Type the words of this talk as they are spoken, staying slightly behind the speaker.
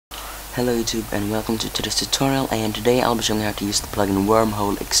Hello YouTube and welcome to today's tutorial, and today I'll be showing you how to use the plugin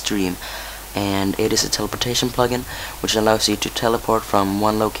Wormhole X-Treme, and it is a teleportation plugin which allows you to teleport from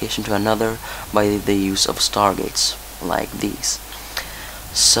one location to another by the use of Stargates like these.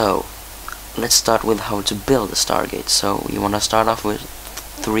 So let's start with how to build a Stargate. So you want to start off with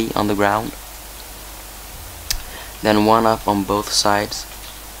 3 on the ground, then 1 up on both sides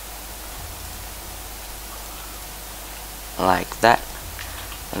like that,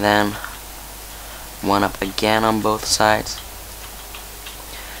 and then 1 up again on both sides,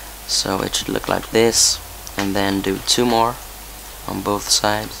 so it should look like this, and then do 2 more on both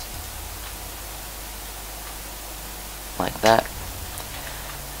sides like that,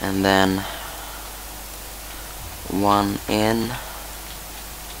 and then 1 in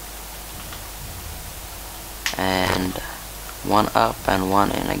and 1 up and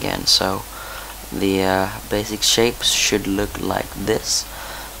 1 in again. So the basic shapes should look like this,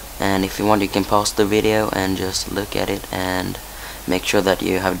 and if you want you can pause the video and just look at it and make sure that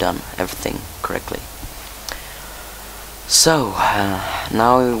you have done everything correctly. So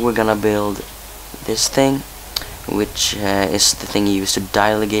now we're gonna build this thing, which is the thing you use to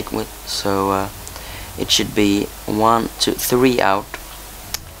dial the gate with. So it should be 1, 2, 3 out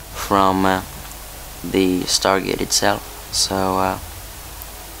from the Stargate itself. So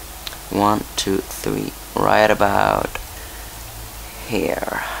 1, 2, 3, right about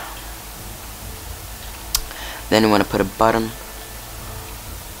here. Then you want to put a button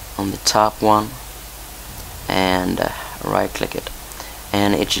on the top one and right click it,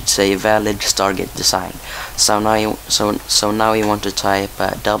 and it should say valid Stargate design. So now you want to type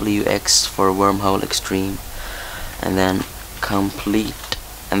WX for Wormhole X-Treme, and then complete,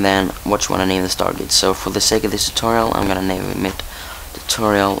 and then what you want to name the Stargate. So for the sake of this tutorial, I'm gonna name it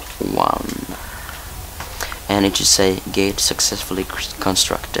Tutorial 1, and it should say gate successfully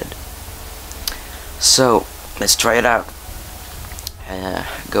constructed. So let's try it out.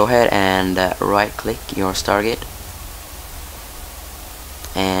 Go ahead and right click your Stargate,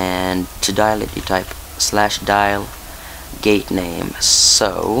 and to dial it you type /dial gate name.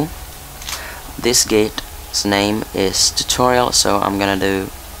 So this gate's name is tutorial, so I'm gonna do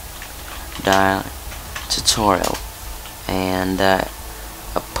dial tutorial, and a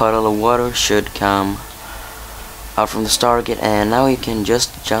puddle of water should come out from the Stargate, and now you can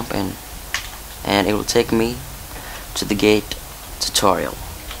just jump in and it will take me to the gate tutorial.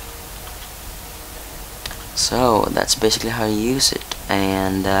 So that's basically how you use it,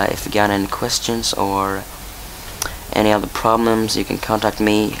 and if you got any questions or any other problems, you can contact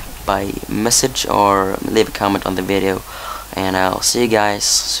me by message or leave a comment on the video, and I'll see you guys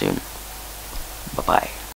soon. Bye bye.